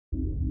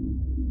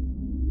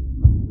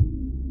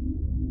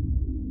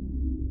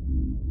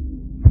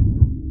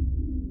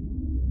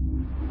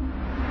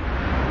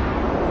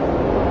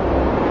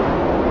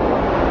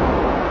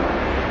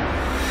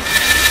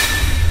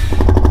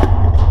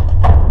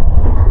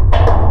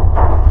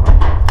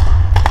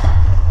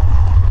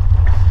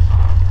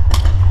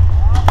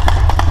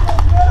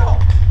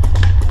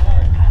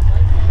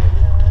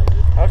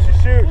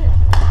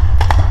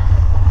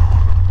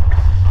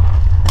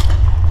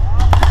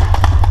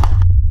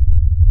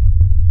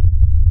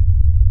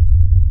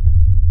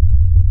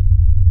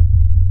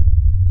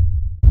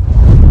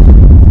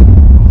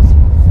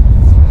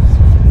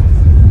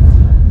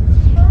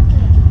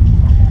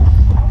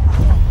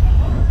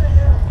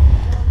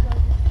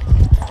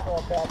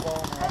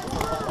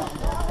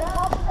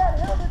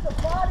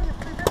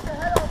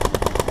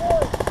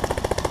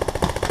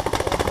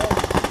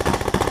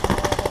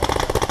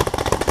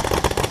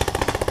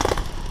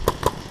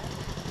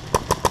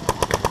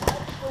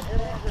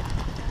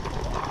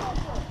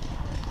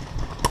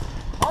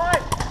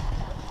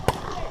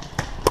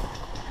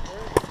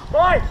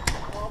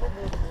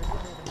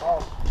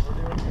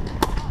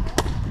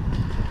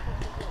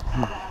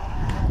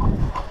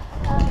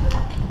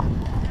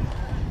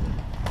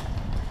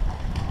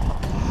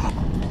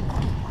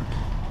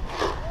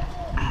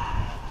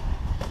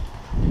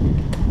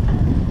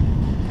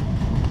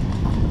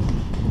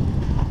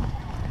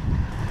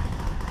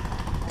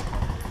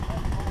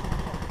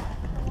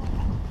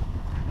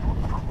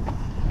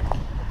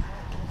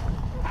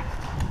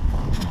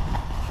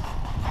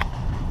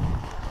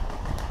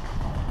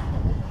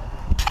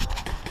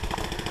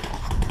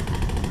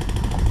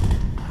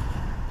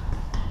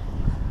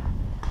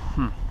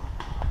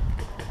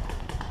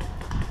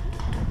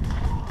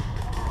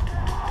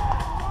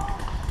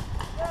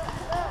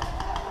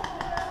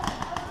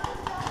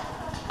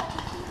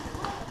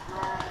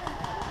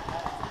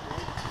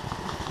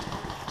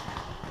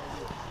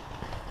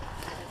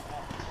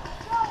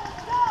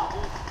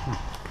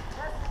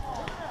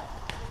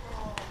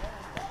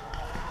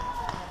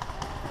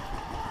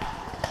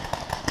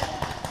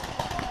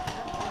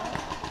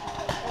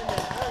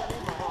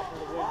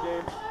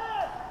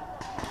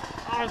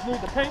I just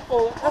need the paint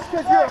bullet. That's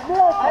because you're a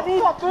moron. I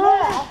need a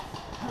booty.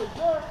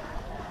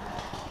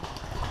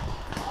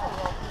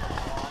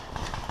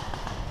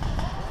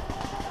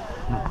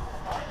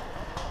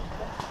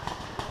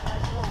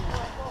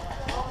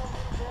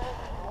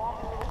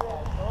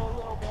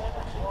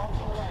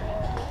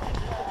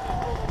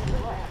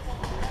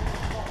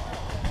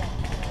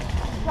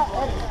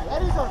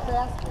 Eddie's our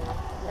fast man.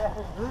 Yeah,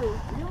 Drew.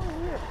 You only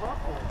need a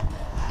buckle.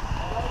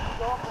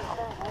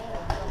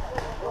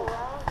 Go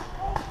around.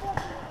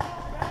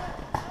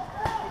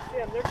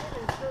 Sam, they're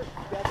getting shirts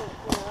together.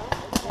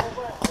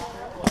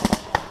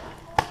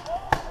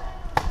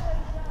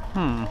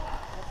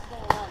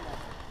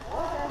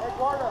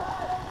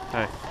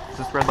 Hey, is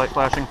this red light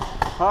flashing?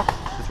 Huh?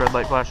 Is this red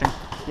light flashing?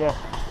 Yeah.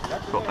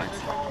 Cool, thanks.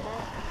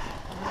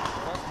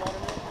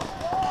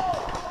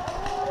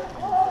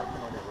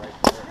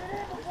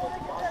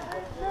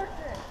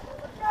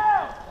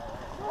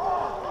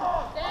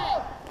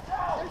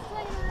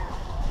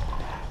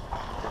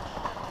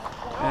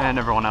 And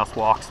everyone else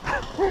walks.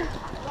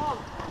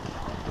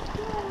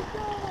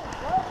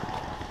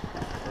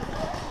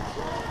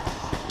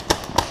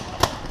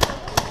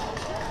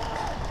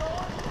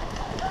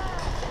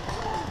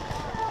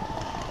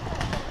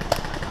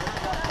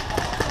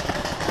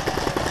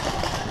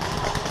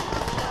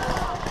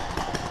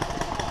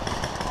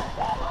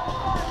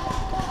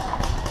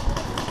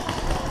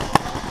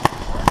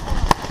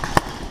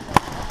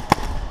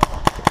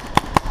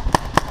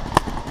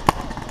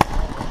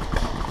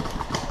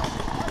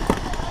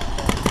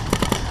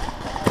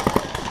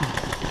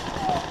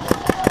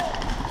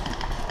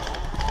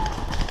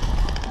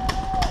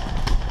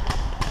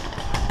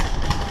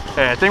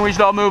 Hey, I think we should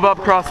all move up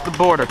across the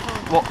border.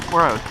 Well,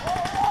 road.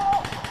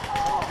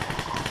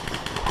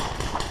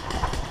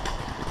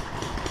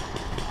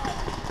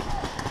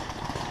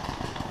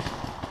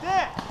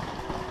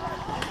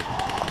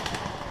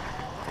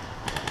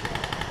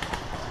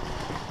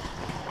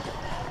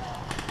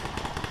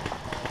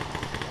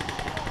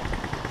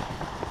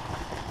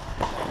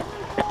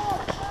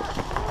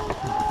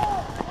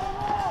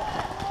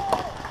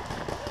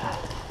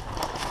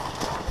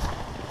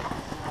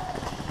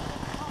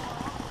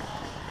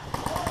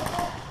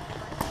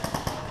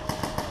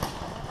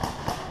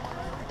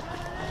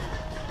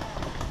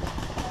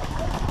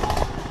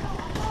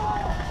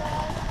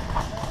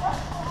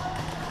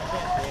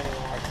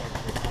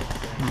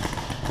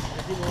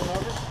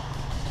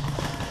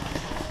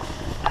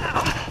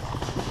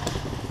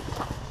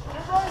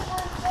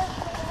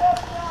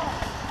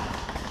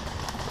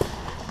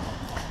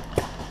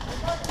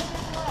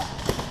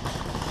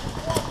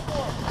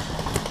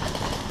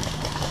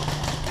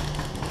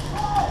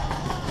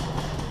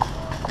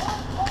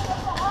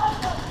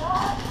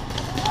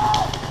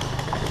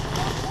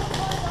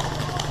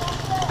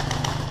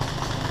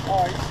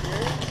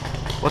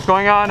 What's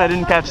going on? I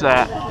didn't catch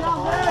that.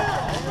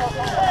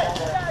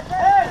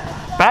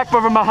 Back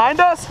from behind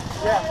us?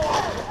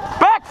 Yeah.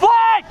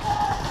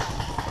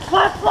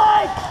 Left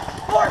flank!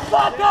 Force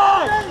lock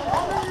on!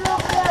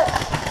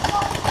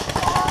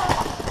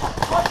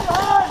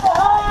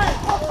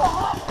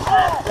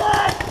 Left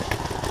flank!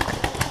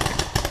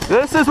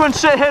 This is when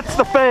shit hits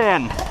the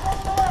fan.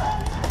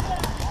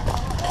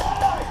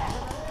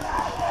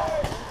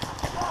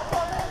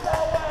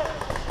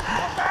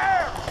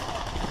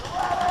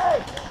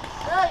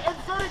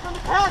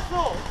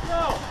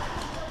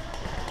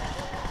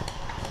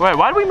 Wait,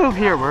 why did we move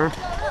here?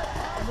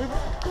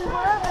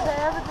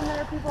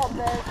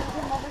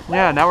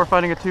 Yeah, now we're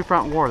fighting a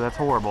two-front war. That's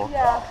horrible.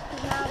 Yeah,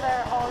 because now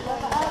they're all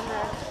going in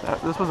there.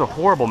 This was a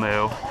horrible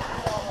move.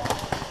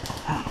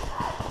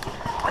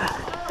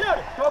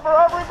 Cover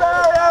every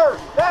barrier!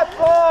 That's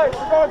fine!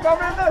 We're going to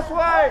come in this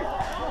way!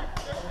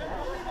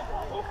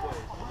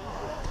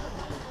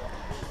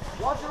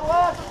 Watch your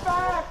left and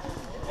back!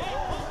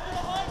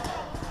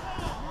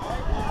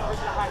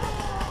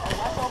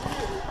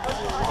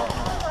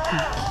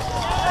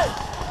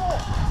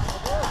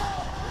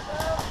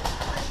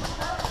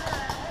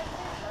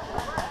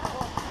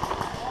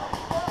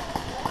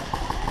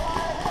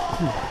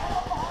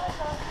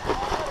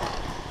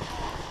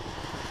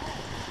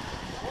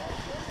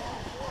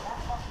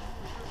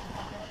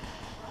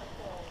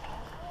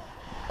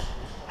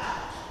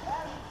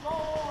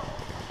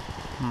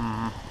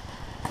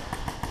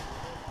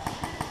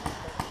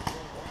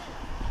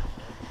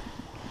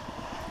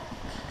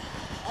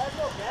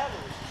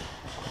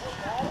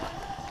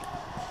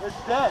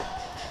 It's dead.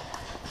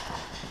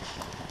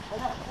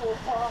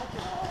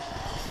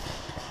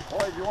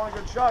 Boy, if you want a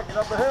good shot, get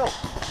up the hill.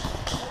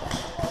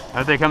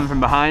 Are they coming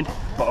from behind?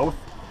 Both.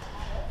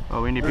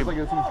 Oh, we need There's people.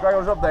 like some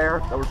stragglers up there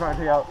that we're trying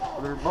to take out.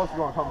 They're mostly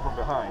going to come from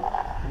behind.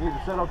 We need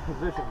to set up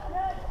position.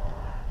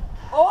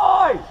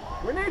 Oi!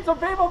 We need some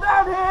people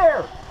down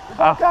here! We're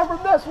going to come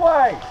from this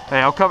way! Hey,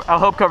 I'll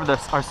help cover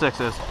this, our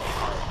sixes.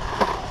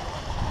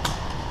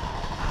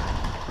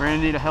 We're gonna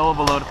need a hell of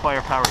a load of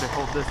firepower to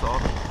hold this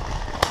off.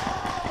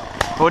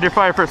 Hold your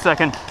fire for a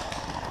second.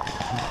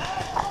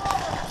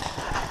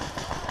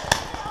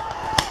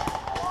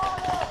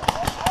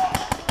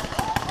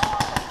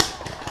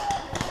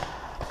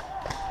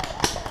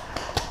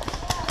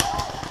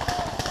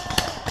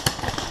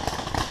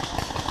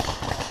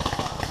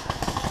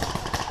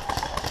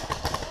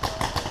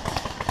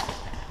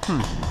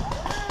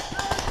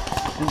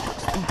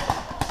 Interesting.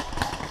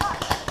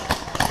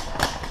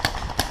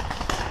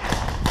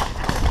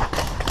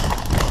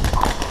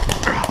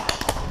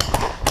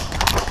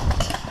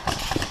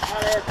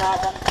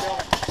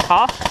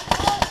 Huh?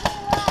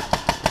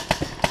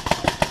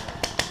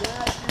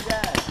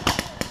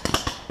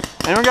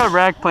 Anyone got a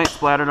rag paint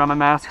splattered on my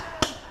mask?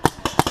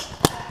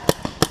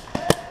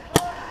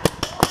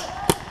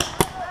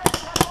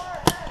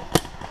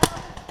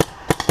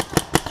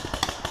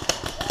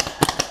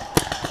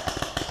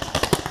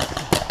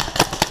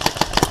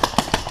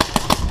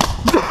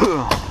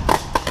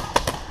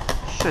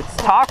 Shit's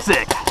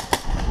toxic.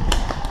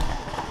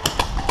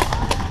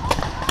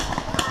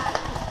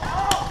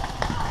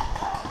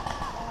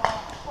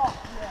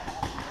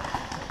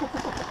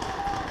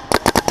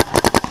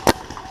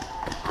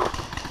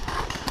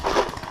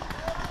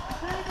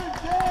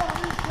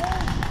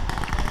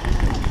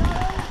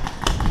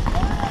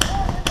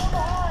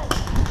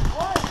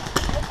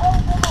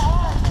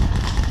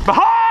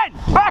 Behind!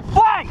 Back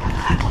flank!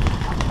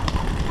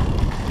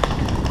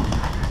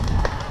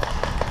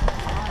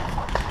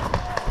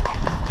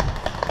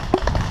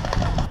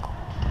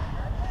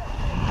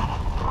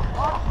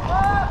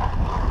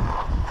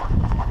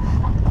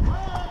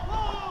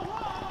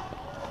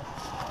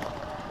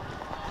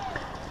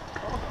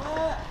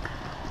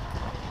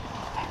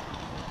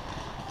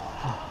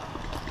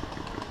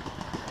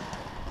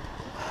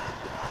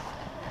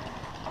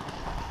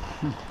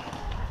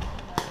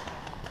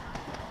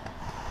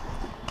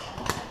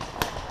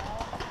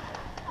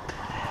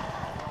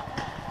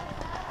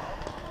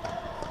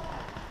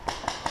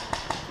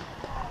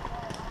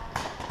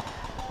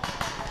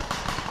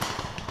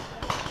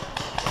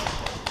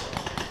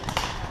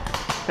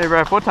 Hey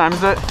Ref, what time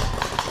is it?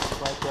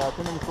 Like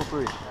 10 minutes till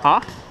 3. Huh?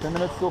 10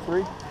 minutes till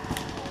 3.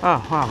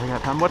 Oh, wow, we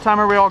got time. What time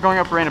are we all going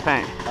up for Rain of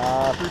Paint?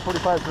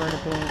 3:45 during the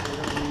paint. We're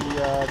going to be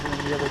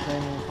doing the other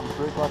thing from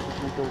 3 o'clock to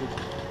 3:30.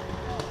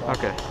 So,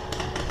 Okay.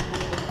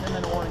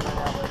 10-minute warning right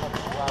now, but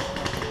that's the last one.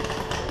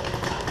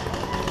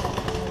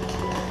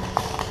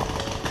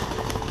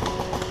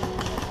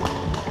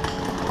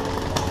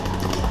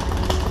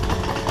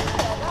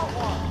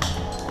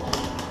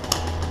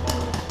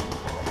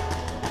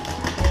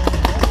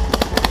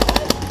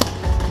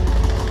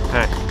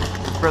 Hey,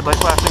 red light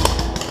flashing.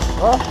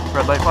 Huh?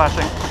 Red light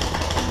flashing.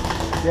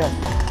 Yes.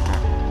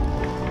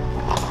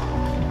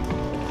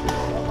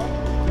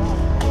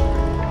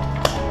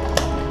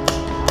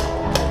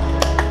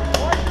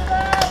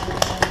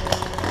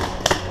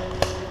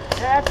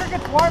 Yeah, after it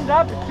gets warmed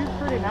up, it shoots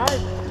pretty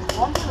nice.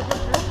 I'm gonna put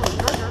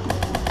this